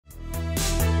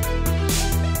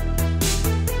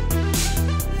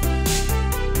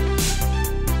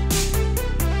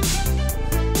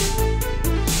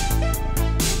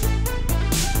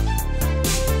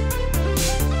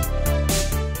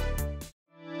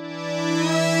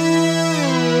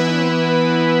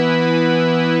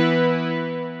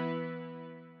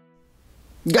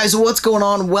Guys, what's going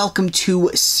on? Welcome to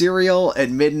Serial at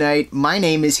Midnight. My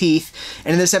name is Heath,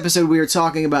 and in this episode we are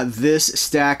talking about this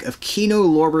stack of Kino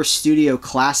Lorber Studio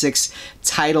Classics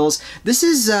titles. This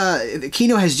is,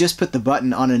 Kino has just put the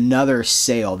button on another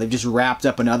sale. They've just wrapped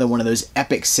up another one of those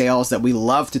epic sales that we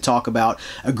love to talk about.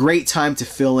 A great time to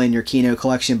fill in your Kino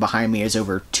collection. Behind me is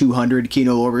over 200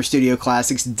 Kino Lorber Studio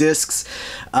Classics discs,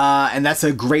 and that's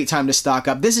a great time to stock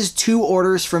up. This is 2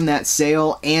 orders from that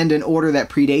sale and an order that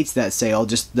predates that sale,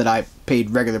 just that I paid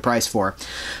regular price for.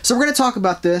 So we're going to talk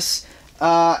about this,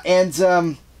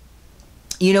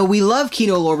 you know, we love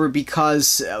Kino Lorber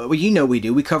because, well, you know we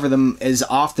do. We cover them as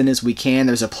often as we can.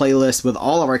 There's a playlist with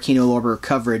all of our Kino Lorber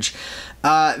coverage.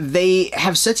 They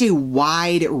have such a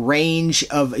wide range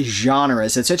of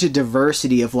genres and such a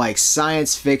diversity of like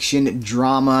science fiction,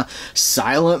 drama,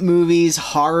 silent movies,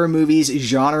 horror movies,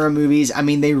 genre movies. I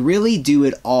mean, they really do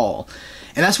it all.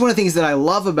 And that's one of the things that I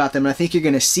love about them, and I think you're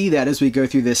going to see that as we go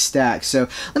through this stack. So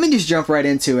let me just jump right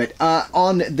into it.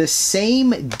 On the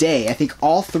same day, I think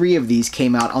all 3 of these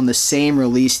came out on the same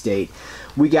release date.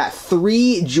 We got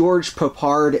 3 George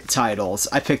Peppard titles.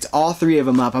 I picked all 3 of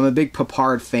them up. I'm a big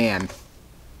Peppard fan.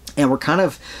 And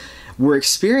we're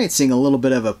experiencing a little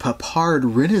bit of a Peppard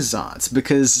renaissance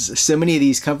because so many of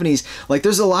these companies, like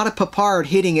there's a lot of Peppard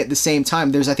hitting at the same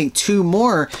time. There's, I think, 2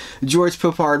 more George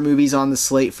Peppard movies on the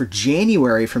slate for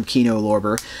January from Kino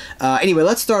Lorber. Anyway,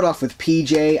 let's start off with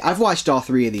PJ. I've watched all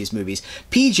 3 of these movies.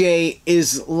 PJ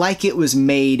is like it was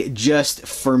made just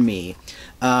for me.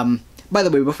 By the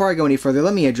way, before I go any further,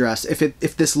 let me address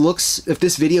if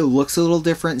this video looks a little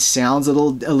different, sounds a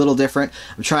little different.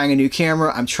 I'm trying a new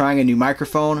camera. I'm trying a new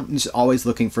microphone. I'm just always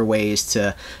looking for ways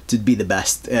to be the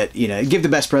best at, you know, give the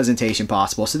best presentation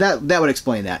possible. So that would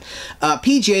explain that.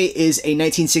 PJ is a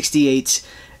 1968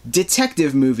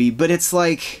 detective movie, but it's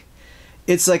like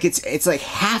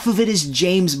half of it is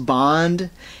James Bond,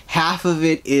 half of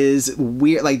it is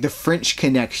weird, like the French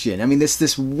Connection. I mean,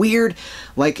 this weird,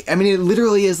 like, I mean, it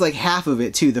literally is like half of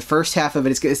it too. The first half of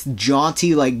it is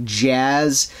jaunty, like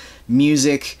jazz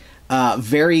music,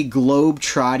 very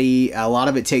globe-trotty. A lot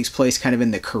of it takes place kind of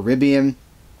in the Caribbean.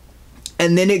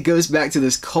 And then it goes back to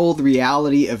this cold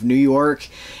reality of New York,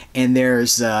 and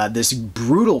there's this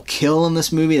brutal kill in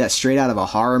this movie that's straight out of a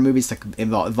horror movie. It's like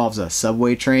involves a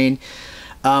subway train.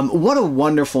 What a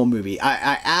wonderful movie.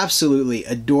 I absolutely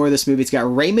adore this movie. It's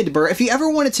got Raymond Burr. If you ever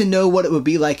wanted to know what it would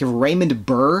be like if Raymond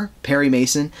Burr, Perry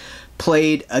Mason,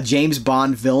 played a James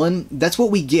Bond villain, that's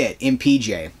what we get in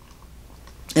PJ.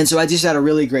 And so I just had a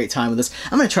really great time with this.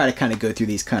 I'm going to try to kind of go through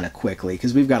these kind of quickly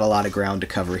because we've got a lot of ground to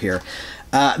cover here.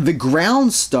 The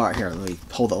Ground Star, here, let me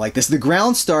hold it like this. The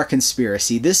Ground Star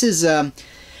Conspiracy. This is,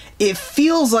 it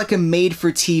feels like a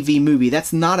made-for-TV movie.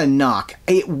 That's not a knock.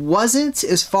 It wasn't,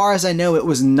 as far as I know, it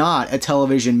was not a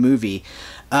television movie.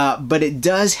 But it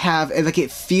does have, like,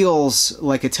 it feels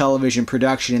like a television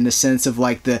production in the sense of,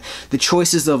 like, the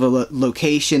choices of a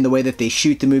location, the way that they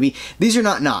shoot the movie. These are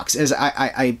not knocks, as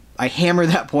I hammer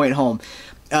that point home.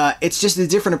 It's just a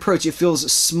different approach. It feels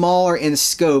smaller in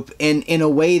scope and in a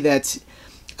way that,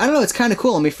 I don't know, it's kind of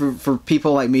cool. I mean, for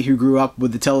people like me who grew up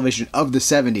with the television of the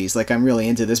 70s, like, I'm really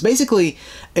into this. Basically,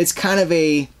 it's kind of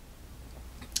a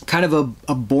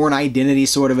Bourne Identity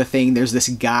sort of a thing. There's this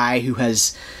guy who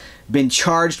has been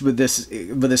charged with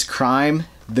this crime,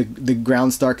 the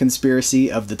Ground Star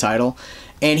Conspiracy of the title,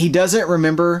 and he doesn't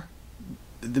remember.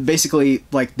 Basically,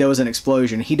 like, there was an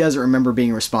explosion. He doesn't remember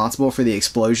being responsible for the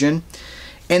explosion.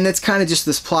 And that's kind of just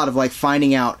this plot of, like,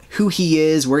 finding out who he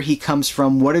is, where he comes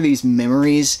from, what are these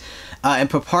memories. And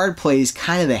Peppard plays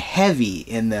kind of the heavy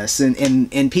in this. And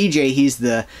in PJ, he's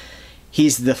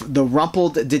the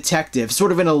rumpled detective,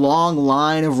 sort of in a long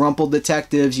line of rumpled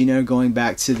detectives, you know, going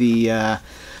back to the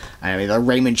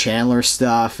Raymond Chandler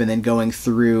stuff, and then going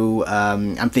through,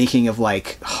 I'm thinking of,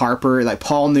 like, Harper, like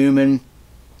Paul Newman.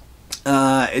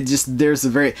 There's a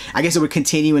very, I guess it would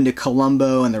continue into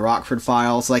Columbo and the Rockford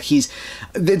Files. Like,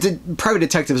 the private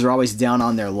detectives are always down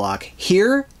on their luck.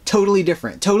 Here, totally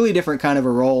different kind of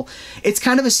a role. It's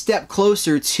kind of a step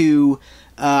closer to,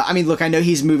 I mean, look, I know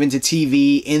he's moving to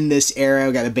TV in this era.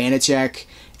 We got the Banachek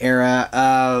era,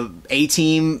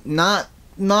 A-Team, not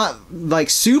like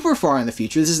super far in the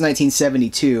future. This is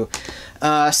 1972.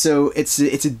 So it's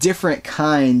a different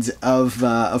kind of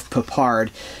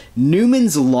Peppard.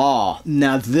 Newman's Law.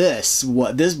 Now this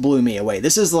blew me away.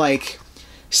 This is like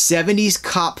 70s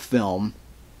cop film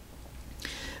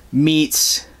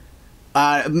meets,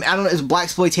 I don't know, it's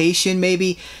blaxploitation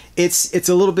maybe. It's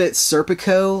a little bit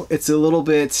Serpico. It's a little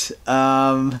bit,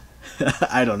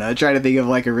 I don't know. Trying to think of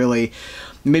like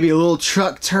maybe a little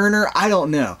Chuck Turner. I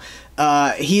don't know.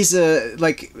 He's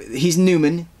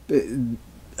Newman.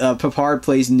 Peppard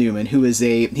plays Newman, who is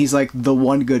he's like the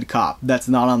one good cop that's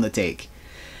not on the take.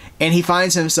 And he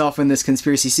finds himself in this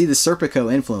conspiracy. See, the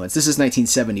Serpico influence. This is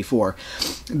 1974.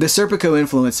 The Serpico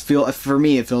influence, for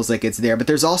me, it feels like it's there. But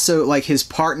there's also, like, his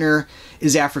partner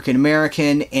is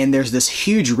African-American, and there's this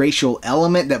huge racial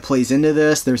element that plays into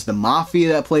this. There's the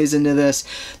mafia that plays into this.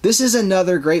 This is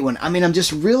another great one. I mean, I'm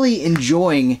just really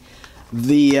enjoying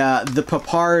the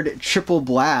Peppard triple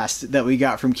blast that we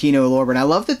got from Kino Lorber. And I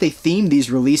love that they themed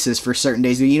these releases for certain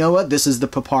days. You know what? This is the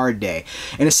Peppard day.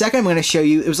 In a second, I'm going to show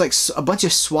you, it was like a bunch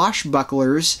of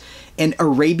swashbucklers and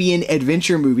Arabian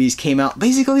adventure movies came out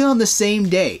basically on the same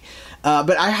day.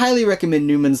 But I highly recommend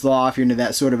Newman's Law if you're into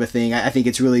that sort of a thing. I think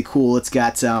it's really cool. It's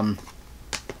got...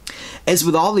 as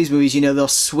with all these movies, you know, they'll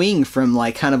swing from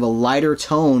like kind of a lighter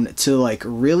tone to like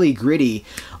really gritty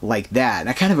like that. And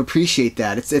I kind of appreciate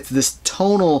that. It's this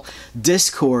tonal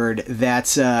discord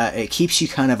that it keeps you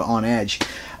kind of on edge.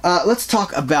 Let's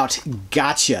talk about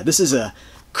Gotcha. This is a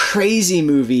crazy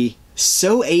movie,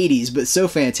 so 80s, but so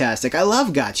fantastic. I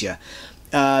love Gotcha.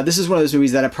 This is one of those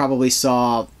movies that I probably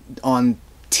saw on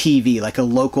TV, like a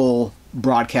local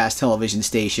broadcast television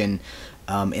station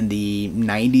in the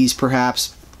 90s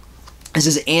perhaps. This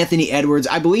is Anthony Edwards.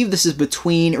 I believe this is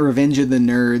between Revenge of the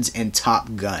Nerds and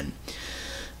Top Gun.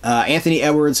 Anthony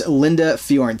Edwards, Linda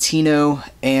Fiorentino,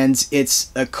 and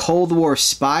it's a Cold War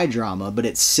spy drama, but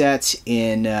it's set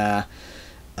in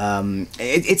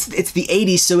it's the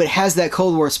 80s, so it has that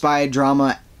Cold War spy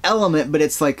drama element, but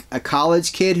it's like a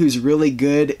college kid who's really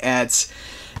good at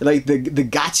like the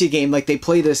gotcha game. Like they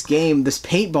play this game, this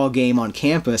paintball game on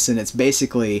campus, and it's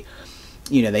basically,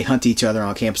 you know, they hunt each other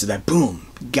on campus and then boom,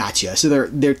 gotcha. So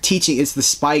they're teaching, it's the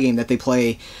spy game that they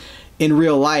play in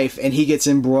real life, and he gets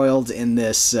embroiled in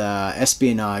this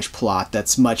espionage plot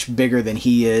that's much bigger than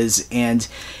he is, and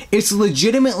it's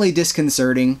legitimately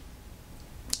disconcerting.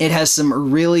 It has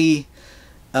some really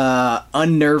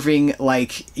unnerving,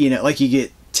 like, you know, like you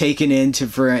get taken into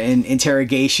for an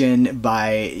interrogation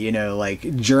by, you know, like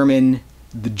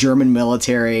the German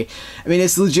military. I mean,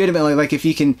 it's legitimately like if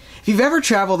you've ever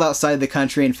traveled outside the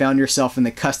country and found yourself in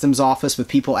the customs office with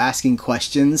people asking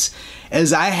questions,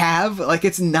 as I have, like,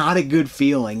 it's not a good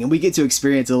feeling, and we get to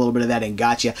experience a little bit of that in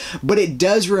Gotcha, but it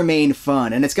does remain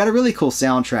fun, and it's got a really cool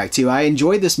soundtrack too. I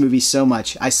enjoyed this movie so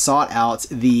much, I sought out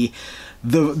the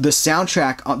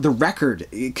soundtrack on the record,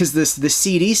 because the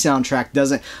CD soundtrack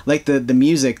doesn't, like the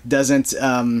music doesn't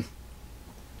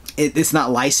it's not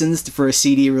licensed for a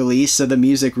CD release, so the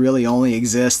music really only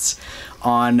exists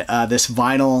on this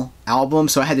vinyl album.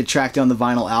 So I had to track down the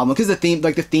vinyl album because the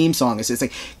theme song is, it's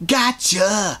like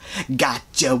gotcha,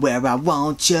 gotcha where I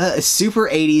want ya. It's super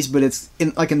 80s, but it's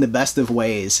in the best of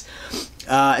ways.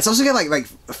 It's also got like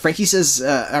Frankie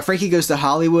Goes to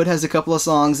Hollywood has a couple of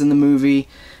songs in the movie.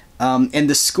 And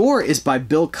the score is by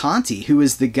Bill Conti, who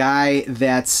is the guy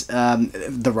that's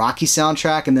the Rocky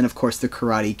soundtrack, and then of course the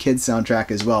Karate Kid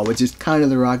soundtrack as well, which is kind of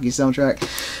the Rocky soundtrack.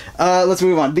 Let's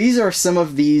move on. These are some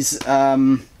of these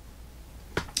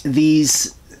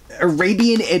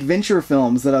Arabian adventure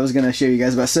films that I was going to show you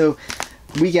guys about. So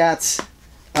we got,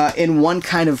 in one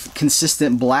kind of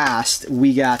consistent blast,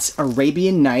 we got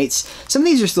Arabian Nights. Some of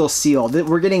these are still sealed.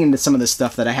 We're getting into some of the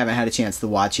stuff that I haven't had a chance to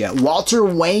watch yet. Walter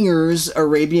Wanger's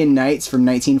Arabian Nights from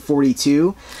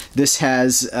 1942. This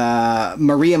has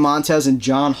Maria Montez and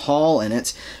John Hall in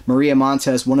it. Maria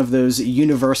Montez, one of those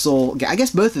Universal, I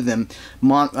guess both of them,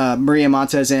 Maria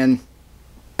Montez and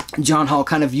John Hall,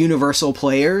 kind of Universal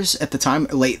players at the time,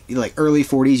 early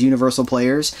 40s Universal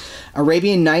players.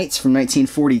 Arabian Nights from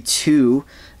 1942.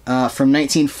 From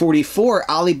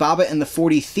 1944, Ali Baba and the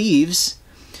 40 Thieves.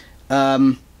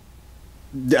 Again,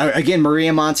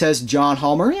 Maria Montez, John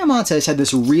Hall. Maria Montez had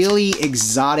this really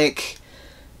exotic,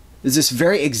 there's this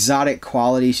very exotic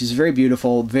quality. She's very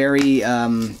beautiful, very, you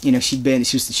know,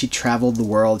 she traveled the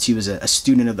world. She was a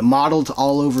student of modeled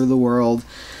all over the world.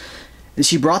 And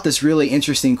she brought this really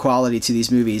interesting quality to these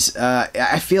movies.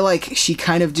 I feel like she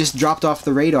kind of just dropped off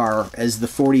the radar as the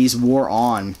 40s wore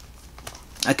on.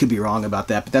 I could be wrong about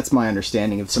that, but that's my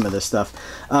understanding of some of this stuff.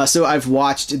 So I've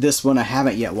watched this one. I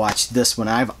haven't yet watched this one.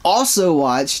 I've also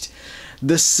watched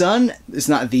Son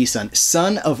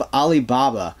of Ali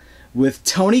Baba with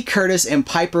Tony Curtis and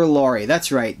Piper Laurie.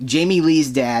 That's right, Jamie Lee's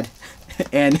dad.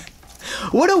 And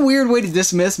what a weird way to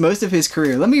dismiss most of his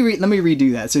career. Let me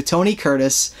redo that. So Tony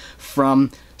Curtis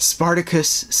from Spartacus,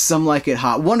 Some Like It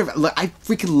Hot. Wonderful. I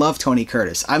freaking love Tony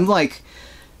Curtis. I'm like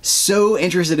so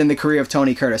interested in the career of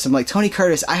Tony Curtis. I'm like, Tony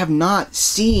Curtis, I have not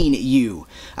seen you.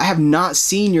 I have not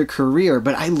seen your career,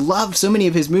 but I love so many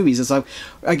of his movies. It's like,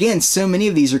 again, so many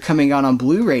of these are coming out on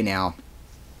Blu-ray now.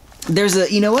 there's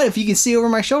a, you know what, if you can see over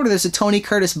my shoulder, there's a Tony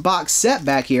Curtis box set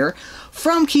back here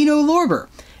from Kino Lorber.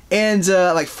 And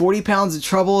like 40 Pounds of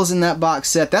Trouble is in that box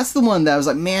set. That's the one that I was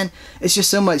like, man, it's just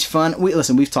so much fun.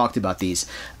 Listen, we've talked about these.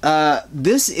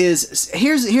 This is,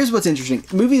 here's what's interesting.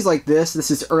 Movies like this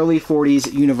is early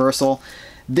 40s Universal.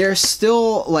 They're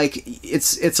still like,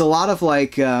 it's a lot of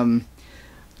like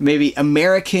maybe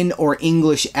American or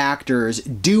English actors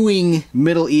doing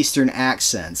Middle Eastern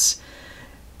accents.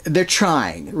 They're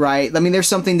trying, right? I mean, there's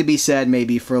something to be said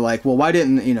maybe for like, well, why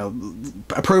didn't, you know,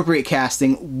 appropriate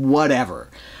casting, whatever.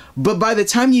 But by the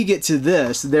time you get to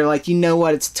this, they're like, you know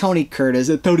what? It's Tony Curtis.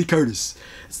 It's Tony Curtis.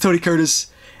 It's Tony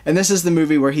Curtis. And this is the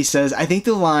movie where he says, I think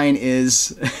the line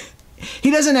is,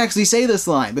 he doesn't actually say this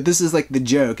line, but this is like the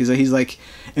joke, is that he's like,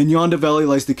 in yonder valley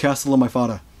lies the castle of my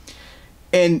father.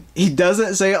 And he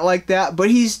doesn't say it like that,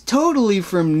 but he's totally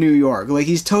from New York. Like,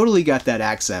 he's totally got that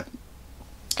accent.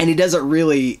 And he doesn't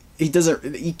really,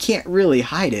 you can't really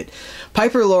hide it.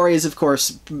 Piper Laurie is, of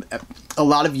course, a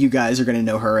lot of you guys are going to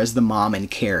know her as the mom in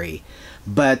Carrie.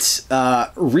 But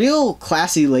real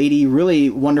classy lady, really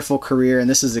wonderful career, and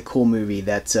this is a cool movie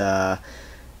that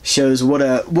shows what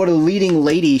a leading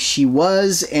lady she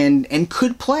was and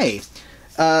could play.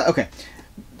 Okay,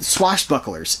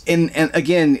 swashbucklers. And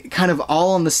again, kind of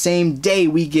all on the same day,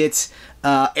 we get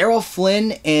Errol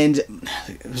Flynn and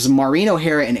it was Maureen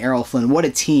O'Hara and Errol Flynn. What a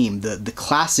team. The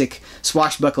classic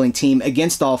swashbuckling team.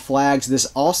 Against All Flags. This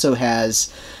also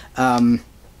has what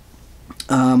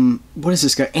is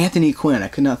this guy? Anthony Quinn. I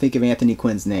could not think of Anthony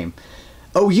Quinn's name.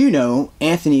 Oh, you know,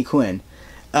 Anthony Quinn.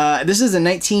 This is a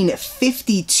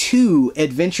 1952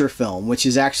 adventure film, which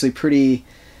is actually pretty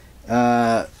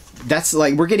that's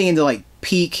like, we're getting into like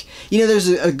peak, you know, there's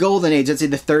a golden age. I'd say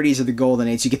the 30s are the golden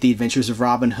age. You get the Adventures of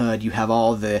Robin Hood. You have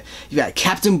you've got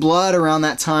Captain Blood around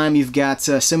that time. You've got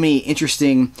so many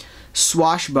interesting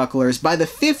swashbucklers. By the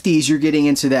 50s, you're getting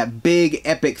into that big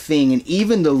epic thing, and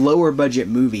even the lower budget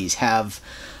movies have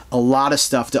a lot of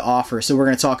stuff to offer. So we're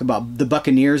going to talk about The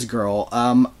Buccaneers Girl.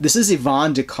 This is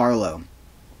Yvonne DiCarlo,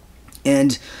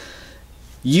 and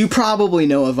you probably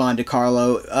know Yvonne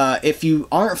DiCarlo. If you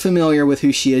aren't familiar with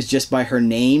who she is just by her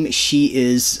name, she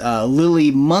is Lily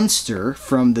Munster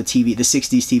from the 60s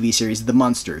TV series The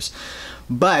Munsters.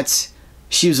 But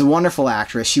she was a wonderful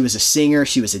actress. She was a singer.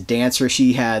 She was a dancer.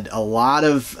 She had a lot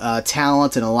of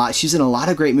talent and she's in a lot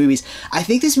of great movies. I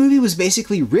think this movie was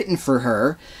basically written for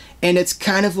her, and it's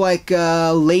kind of like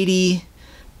Lady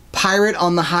Pirate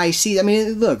on the High Seas. I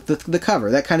mean, look, the cover,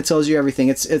 that kind of tells you everything.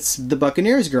 It's the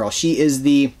Buccaneers Girl. She is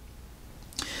the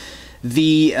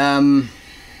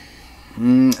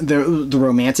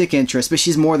romantic interest, but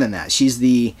she's more than that. She's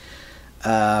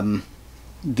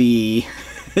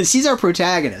she's our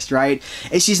protagonist, right?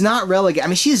 And she's not relegated. I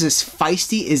mean, she is as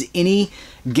feisty as any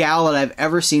gal that I've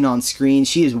ever seen on screen.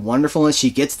 She is wonderful, and she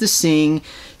gets to sing.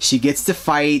 She gets to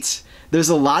fight. There's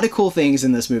a lot of cool things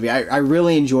in this movie. I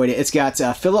really enjoyed it. It's got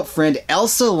Philip Friend,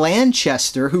 Elsa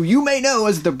Lanchester, who you may know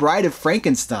as the Bride of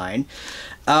Frankenstein.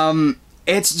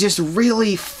 It's just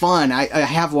really fun. I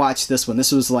have watched this one.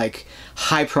 This was like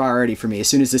high priority for me. As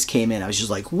soon as this came in, I was just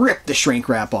like, rip the shrink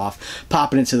wrap off,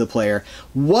 pop it into the player.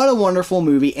 What a wonderful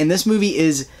movie. And this movie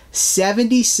is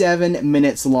 77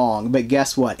 minutes long. But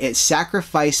guess what? It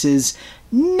sacrifices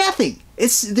nothing.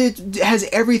 It has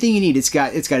everything you need. It's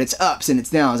got its ups and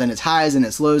its downs and its highs and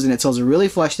its lows, and it tells a really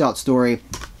fleshed out story.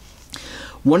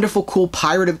 Wonderful, cool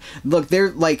look,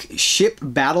 they're like ship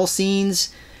battle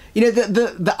scenes. You know,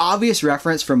 the obvious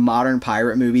reference from modern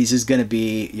pirate movies is going to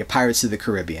be your Pirates of the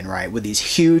Caribbean, right? With these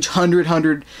huge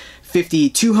 $150,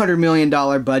 $200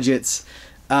 million budgets,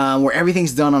 where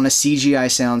everything's done on a CGI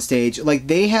soundstage. Like,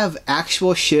 they have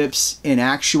actual ships in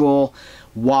actual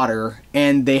water,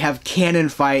 and they have cannon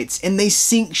fights, and they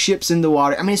sink ships in the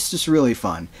water. I mean, it's just really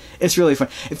fun. It's really fun.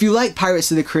 If you like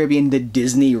Pirates of the Caribbean, the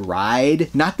Disney ride,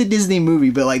 not the Disney movie,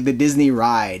 but like the Disney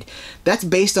ride, that's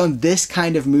based on this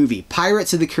kind of movie.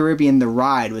 Pirates of the Caribbean, the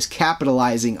ride, was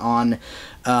capitalizing on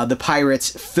the Pirates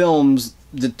films,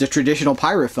 the traditional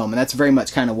pirate film, and that's very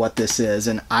much kind of what this is,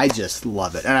 and I just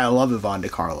love it. And I love Yvonne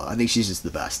DiCarlo. I think she's just the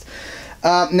best.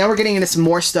 Now we're getting into some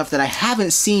more stuff that I haven't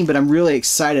seen, but I'm really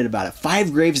excited about it.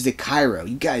 Five Graves to Cairo.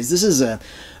 You guys, this is a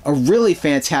really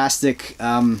fantastic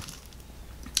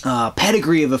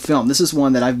pedigree of a film. This is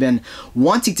one that I've been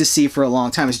wanting to see for a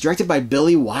long time. It's directed by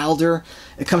Billy Wilder.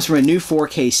 It comes from a new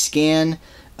 4K scan.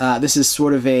 This is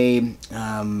sort of a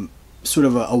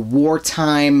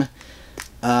wartime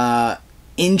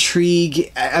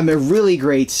intrigue. I mean, really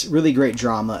great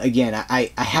drama. Again,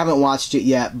 I haven't watched it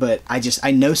yet, but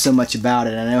I know so much about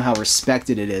it. I know how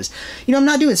respected it is. You know, I'm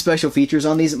not doing special features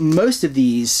on these. Most of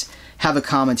these have a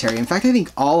commentary. In fact, I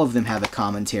think all of them have a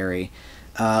commentary.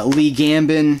 Lee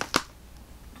Gambon,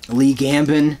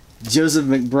 Joseph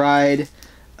McBride,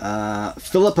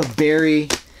 Philippa Berry,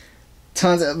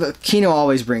 tons of... Kino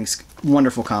always brings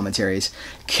wonderful commentaries.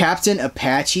 Captain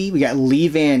Apache, we got Lee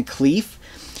Van Cleef,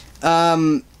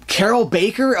 Carol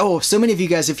Baker. Oh, so many of you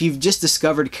guys, if you've just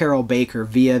discovered Carol Baker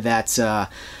via that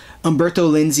Umberto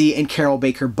Lindsay and Carol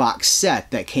Baker box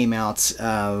set that came out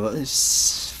a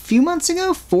few months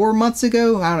ago, 4 months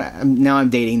ago. Now I'm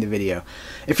dating the video.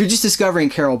 If you're just discovering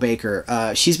Carol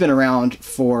Baker, she's been around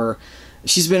for...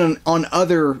 She's been on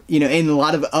other, in a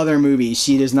lot of other movies.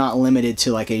 She is not limited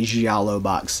to like a Giallo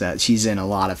box set. She's in a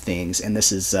lot of things. And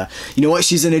this is, you know what?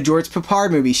 She's in a George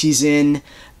Peppard movie. She's in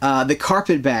The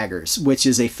Carpetbaggers, which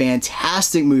is a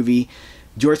fantastic movie.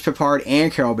 George Peppard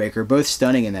and Carol Baker, both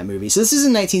stunning in that movie. So this is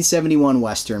a 1971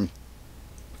 Western.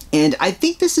 And I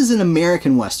think this is an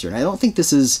American Western. I don't think this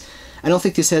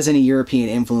has any European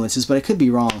influences, but I could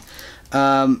be wrong.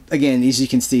 Again, as you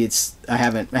can see, I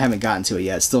haven't gotten to it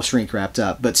yet. It's still shrink wrapped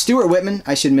up. But Stuart Whitman,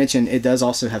 I should mention, it does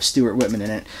also have Stuart Whitman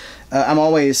in it. I'm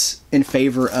always in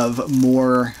favor of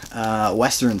more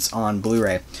Westerns on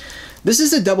Blu-ray. This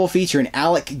is a double feature, an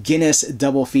Alec Guinness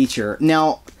double feature.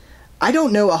 Now, I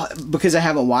don't know, because I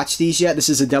haven't watched these yet. This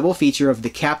is a double feature of The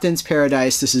Captain's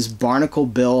Paradise. This is Barnacle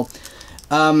Bill.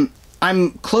 I'm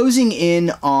closing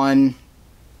in on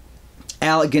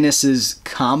Alec Guinness's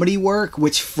comedy work,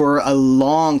 which for a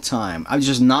long time I was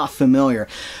just not familiar.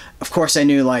 Of course, I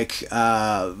knew like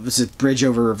was it Bridge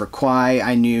Over River Kwai?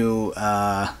 I knew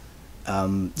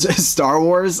Star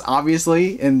Wars,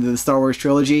 obviously, in the Star Wars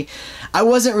trilogy. I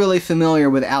wasn't really familiar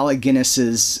with Alec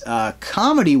Guinness's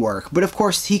comedy work, but of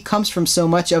course he comes from so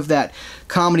much of that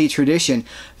comedy tradition.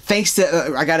 Thanks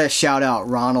to, I gotta shout out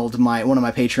Ronald, one of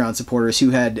my Patreon supporters, who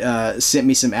had sent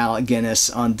me some Alec Guinness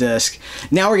on disc.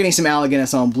 Now we're getting some Alec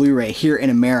Guinness on Blu-ray here in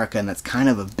America, and that's kind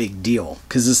of a big deal,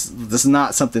 because this is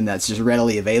not something that's just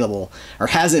readily available, or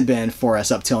hasn't been for us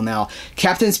up till now.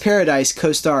 Captain's Paradise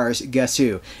co-stars, guess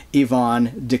who? Yvonne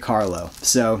DiCarlo.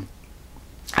 So,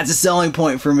 that's a selling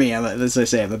point for me. As I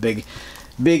say, I'm a big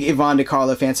Yvonne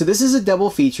DiCarlo fan. So this is a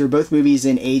double feature, both movies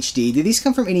in HD. Did these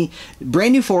come from any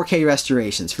brand new 4K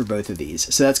restorations for both of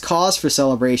these? So that's cause for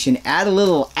celebration. Add a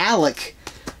little Alec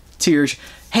to your...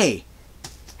 Hey,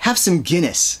 have some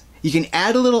Guinness. You can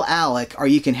add a little Alec, or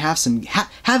you can have some...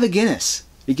 have a Guinness.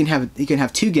 You can have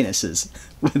 2 Guinnesses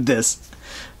with this.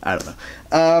 I don't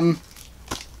know.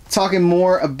 Talking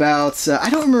more about...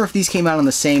 I don't remember if these came out on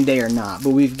the same day or not,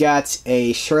 but we've got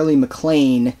a Shirley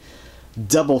MacLaine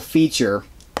double feature.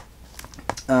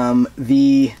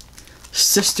 The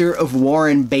sister of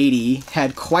Warren Beatty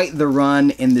had quite the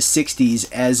run in the 60s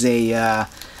as a,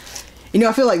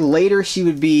 I feel like later she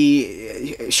would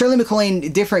be, Shirley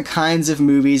MacLaine, different kinds of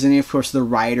movies, and of course The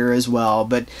Writer as well,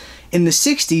 but in the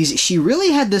 60s, she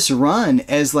really had this run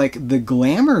as like the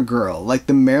glamour girl, like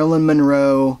the Marilyn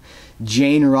Monroe,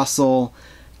 Jane Russell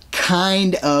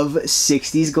kind of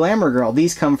 60s glamour girl.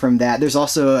 These come from that. There's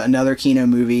also another Kino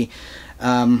movie,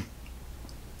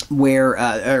 where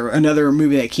or another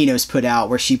movie that Kino's put out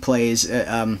where she plays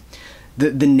the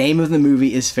name of the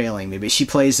movie is failing me, but she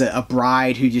plays a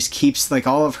bride who just keeps, like,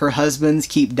 all of her husbands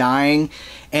keep dying,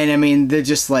 and I mean they're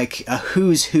just like a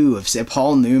who's who of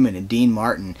Paul Newman and Dean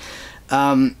Martin.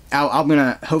 I'm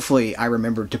gonna, hopefully I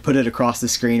remember to put it across the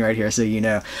screen right here so you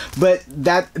know, but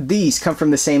these come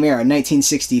from the same era,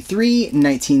 1963,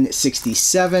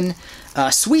 1967.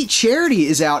 Sweet Charity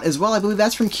is out as well. I believe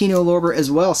that's from Kino Lorber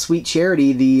as well. Sweet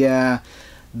Charity, the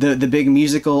big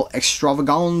musical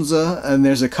extravaganza, and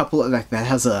there's a couple of, like, that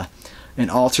has an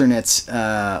alternate,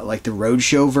 like the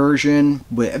Roadshow version.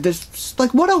 There's,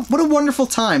 like, what a wonderful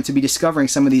time to be discovering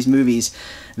some of these movies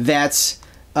that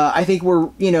I think were,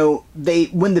 when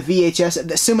the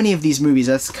VHS, so many of these movies,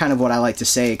 that's kind of what I like to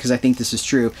say, because I think this is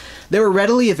true. They were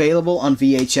readily available on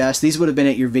VHS. These would have been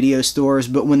at your video stores,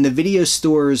 but when the video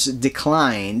stores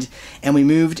declined and we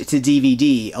moved to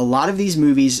DVD, a lot of these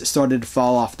movies started to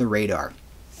fall off the radar.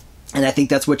 And I think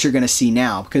that's what you're going to see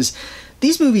now, because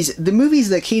these movies, the movies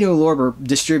that Kino Lorber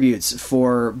distributes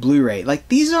for Blu-ray, like,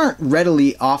 these aren't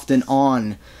readily often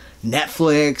on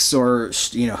Netflix or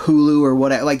Hulu or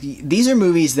whatever. Like, these are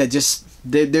movies that just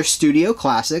they're studio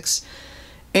classics,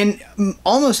 and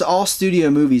almost all studio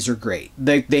movies are great.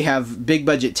 They have big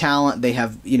budget talent. They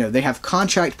have they have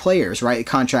contract players, right?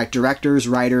 Contract directors,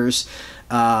 writers,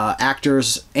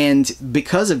 actors, and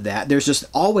because of that, there's just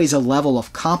always a level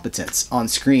of competence on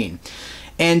screen.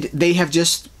 and they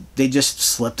just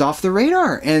slipped off the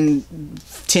radar. And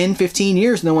 10, 15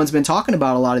 years, no one's been talking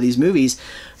about a lot of these movies.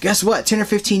 Guess what? 10 or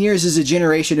 15 years is a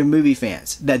generation of movie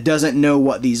fans that doesn't know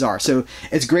what these are. So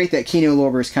it's great that Kino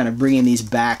Lorber is kind of bringing these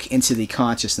back into the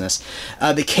consciousness.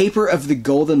 The Caper of the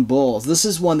Golden Bulls. This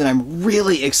is one that I'm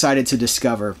really excited to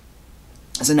discover.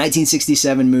 It's a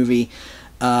 1967 movie.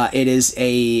 It's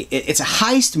a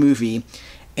heist movie.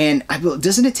 And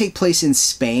doesn't it take place in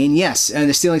Spain? Yes, and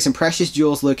they're stealing some precious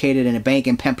jewels located in a bank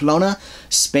in Pamplona,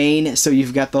 Spain. So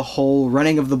you've got the whole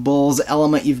running of the bulls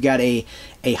element. You've got a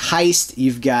heist.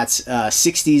 You've got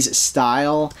 60s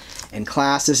style and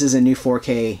class. This is a new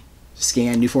 4K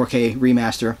scan, new 4K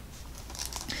remaster.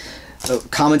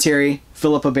 Commentary,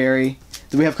 Philippa Berry.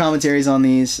 Do we have commentaries on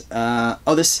these?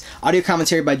 This audio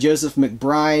commentary by Joseph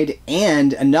McBride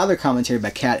and another commentary by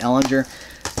Kat Ellinger.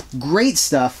 Great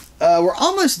stuff. We're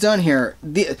almost done here.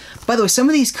 By the way, some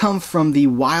of these come from the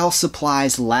While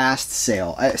Supplies last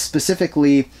sale.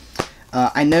 Specifically,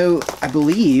 I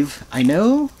believe,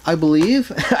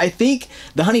 I think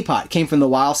The Honey Pot came from the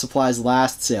While Supplies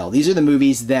last sale. These are the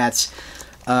movies that,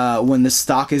 when the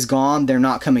stock is gone, they're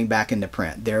not coming back into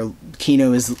print. The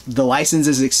license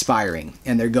is expiring,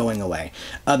 and they're going away.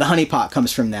 The Honey Pot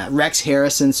comes from that. Rex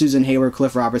Harrison, Susan Hayward,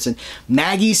 Cliff Robertson,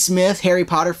 Maggie Smith, Harry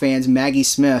Potter fans, Maggie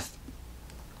Smith.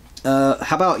 How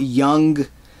about young,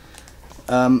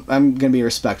 I'm going to be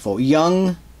respectful,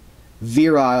 young,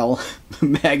 virile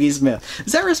Maggie Smith.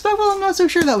 Is that respectful? I'm not so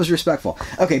sure that was respectful.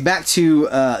 Okay, back to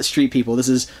Street People. This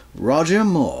is Roger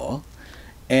Moore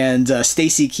and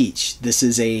Stacy Keach. This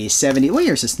is a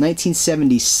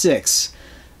 1976.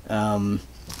 The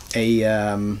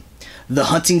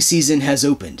hunting season has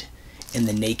opened in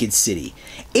the Naked City.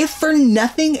 If for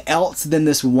nothing else than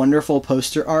this wonderful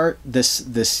poster art,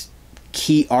 this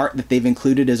key art that they've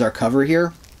included as our cover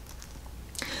here,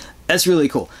 that's really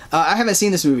cool. I haven't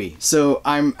seen this movie, so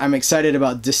I'm excited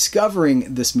about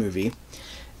discovering this movie.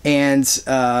 And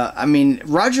I mean,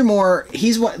 Roger Moore,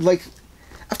 he's like,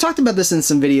 I've talked about this in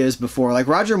some videos before. Like,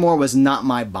 Roger Moore was not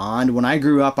my Bond. When I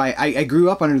grew up, I grew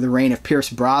up under the reign of Pierce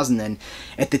Brosnan.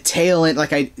 At the tail end,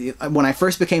 when I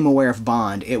first became aware of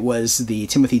Bond, it was the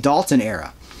Timothy Dalton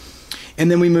era. And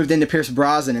then we moved into Pierce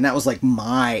Brosnan, and that was like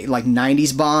my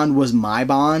 90s Bond was my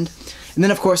Bond. And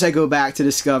then, of course, I go back to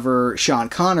discover Sean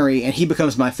Connery, and he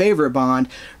becomes my favorite Bond.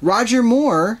 Roger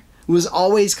Moore was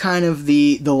always kind of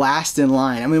the last in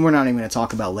line. I mean, we're not even going to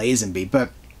talk about Lazenby,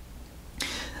 but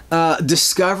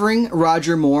discovering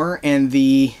Roger Moore and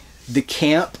the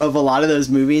camp of a lot of those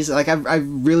movies, like,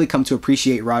 I've really come to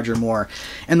appreciate Roger Moore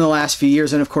in the last few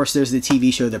years. And, of course, there's the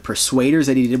TV show The Persuaders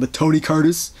that he did with Tony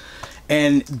Curtis.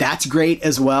 And that's great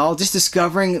as well. Just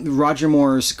discovering Roger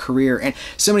Moore's career. And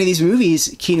so many of these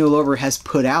movies Kino Lorber has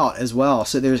put out as well.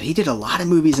 So he did a lot of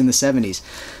movies in the 70s.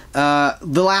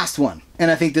 The last one,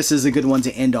 and I think this is a good one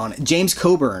to end on. James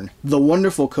Coburn, the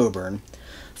wonderful Coburn,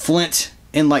 Flint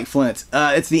in Like Flint.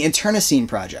 It's the Internecine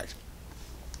Project.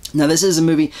 Now, this is a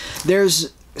movie.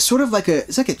 There's sort of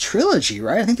it's like a trilogy,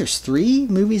 right? I think there's 3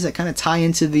 movies that kind of tie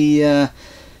into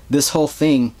this whole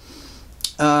thing.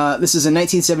 This is a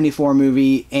 1974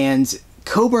 movie, and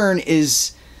Coburn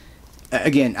is,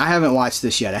 again, I haven't watched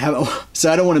this yet.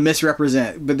 So I don't want to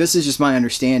misrepresent, but this is just my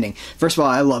understanding. First of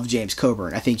all, I love James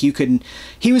Coburn. I think he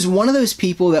was one of those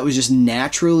people that was just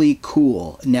naturally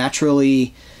cool,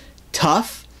 naturally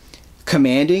tough,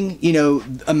 commanding,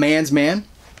 a man's man.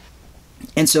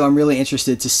 And so I'm really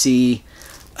interested to see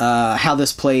how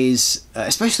this plays,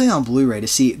 especially on Blu-ray, to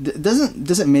see.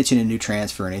 Doesn't mention a new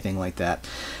transfer or anything like that.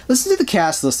 Listen to the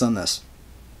cast list on this.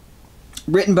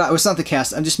 Written by, it's not the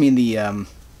cast, I just mean the,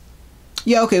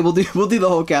 yeah, okay, we'll do the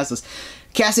whole cast list.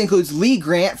 Cast includes Lee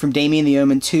Grant from Damien the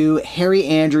Omen 2, Harry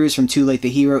Andrews from Too Late the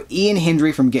Hero, Ian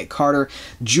Hendry from Get Carter,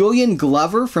 Julian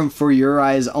Glover from For Your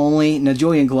Eyes Only. Now,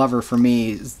 Julian Glover, for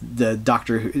me, is the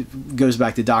Doctor Who, goes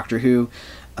back to Doctor Who,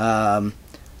 Empire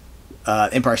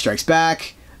Strikes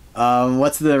Back.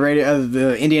 What's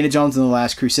the Indiana Jones and the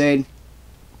Last Crusade?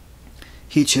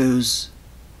 He chose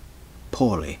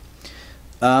poorly.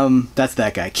 That's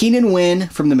that guy. Keenan Wynn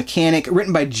from The Mechanic,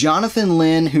 written by Jonathan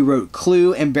Lynn, who wrote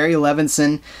Clue, and Barry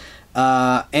Levinson,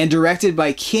 and directed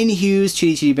by Ken Hughes,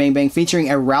 Chitty Chitty Bang Bang,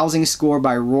 featuring a rousing score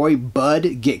by Roy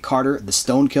Budd, Get Carter, The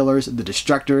Stone Killers, The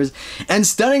Destructors, and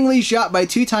stunningly shot by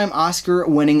 2-time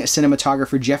Oscar-winning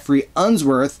cinematographer Jeffrey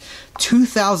Unsworth,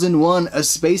 2001: A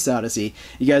Space Odyssey.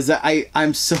 You guys,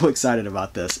 I'm so excited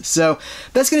about this. So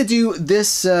that's going to do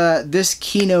this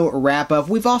Kino wrap-up.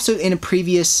 We've also, in a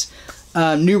previous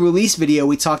new release video,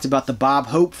 we talked about the Bob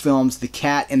Hope films, The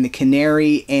Cat and the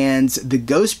Canary and The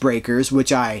Ghostbreakers,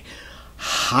 which I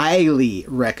highly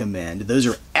recommend. Those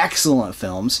are excellent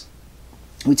films.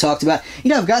 We talked about,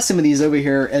 I've got some of these over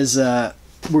here as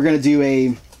we're going to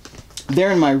do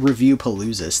they're in my review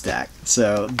Palooza stack.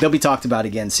 So they'll be talked about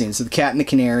again soon. So the Cat and the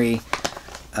Canary,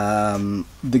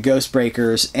 the Ghost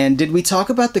Breakers, and did we talk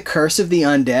about the Curse of the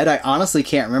Undead? I honestly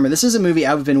can't remember. This is a movie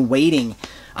I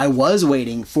was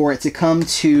waiting for it to come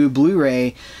to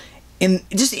Blu-ray in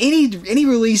just any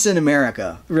release in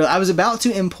America. I was about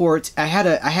to import. I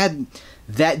had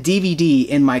that DVD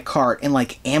in my cart in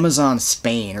like Amazon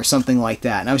Spain or something like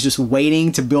that, and I was just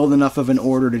waiting to build enough of an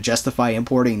order to justify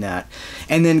importing that.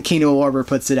 And then Kino Lorber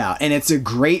puts it out, and it's a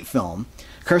great film.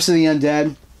 Curse of the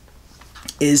Undead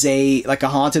is like a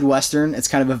haunted western. It's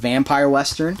kind of a vampire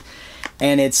western,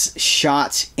 and it's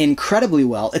shot incredibly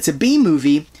well. It's a B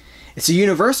movie. It's a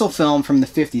Universal film from the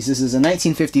 50s. This is a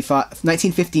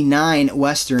 1959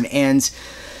 western, and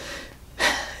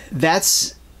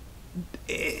it's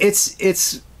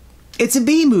a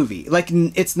B movie. Like,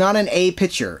 it's not an A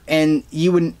picture, and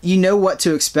you know what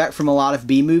to expect from a lot of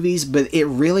B movies, but it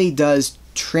really does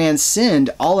transcend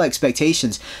all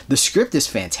expectations. The script is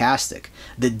fantastic.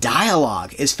 The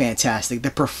dialogue is fantastic.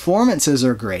 The performances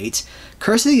are great.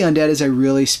 Curse of the Undead is a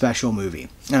really special movie,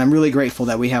 and I'm really grateful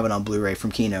that we have it on Blu-ray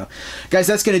from Kino. Guys,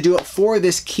 that's going to do it for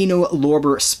this Kino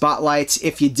Lorber Spotlight.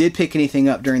 If you did pick anything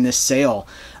up during this sale,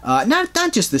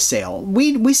 not just the sale,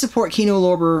 we support Kino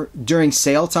Lorber during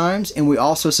sale times, and we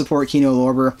also support Kino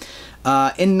Lorber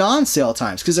in non-sale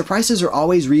times, because the prices are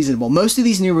always reasonable. Most of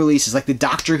these new releases, like the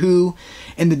Doctor Who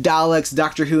and the Daleks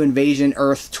Doctor Who Invasion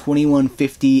Earth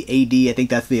 2150 AD, I think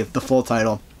that's the full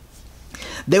title,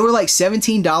 they were like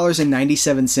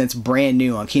 $17.97 brand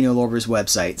new on Kino Lorber's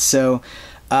website. So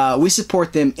we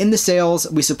support them in the sales.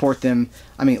 We support them.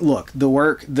 I mean, look,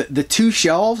 the two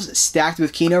shelves stacked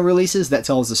with Kino releases, that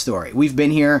tells the story. We've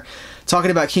been here talking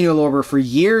about Kino Lorber for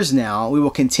years now. We will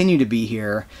continue to be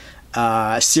here.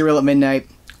 Serial at Midnight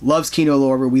loves Kino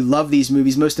Lorber. We love these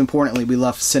movies. Most importantly, we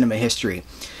love cinema history.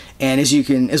 And as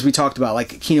we talked about,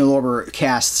 like, Kino Lorber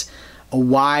casts a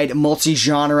wide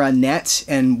multi-genre net,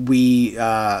 and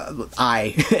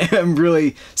I am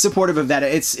really supportive of that.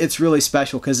 It's really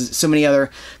special because so many other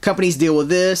companies deal with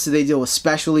this. They deal with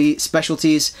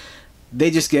specialties. They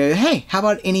just go, hey, how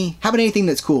about anything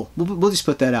that's cool? We'll just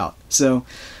put that out. So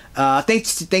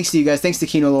thanks to you guys. Thanks to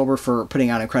Kino Lorber for putting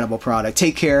out an incredible product.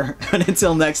 Take care, and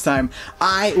until next time,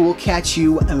 I will catch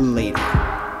you later.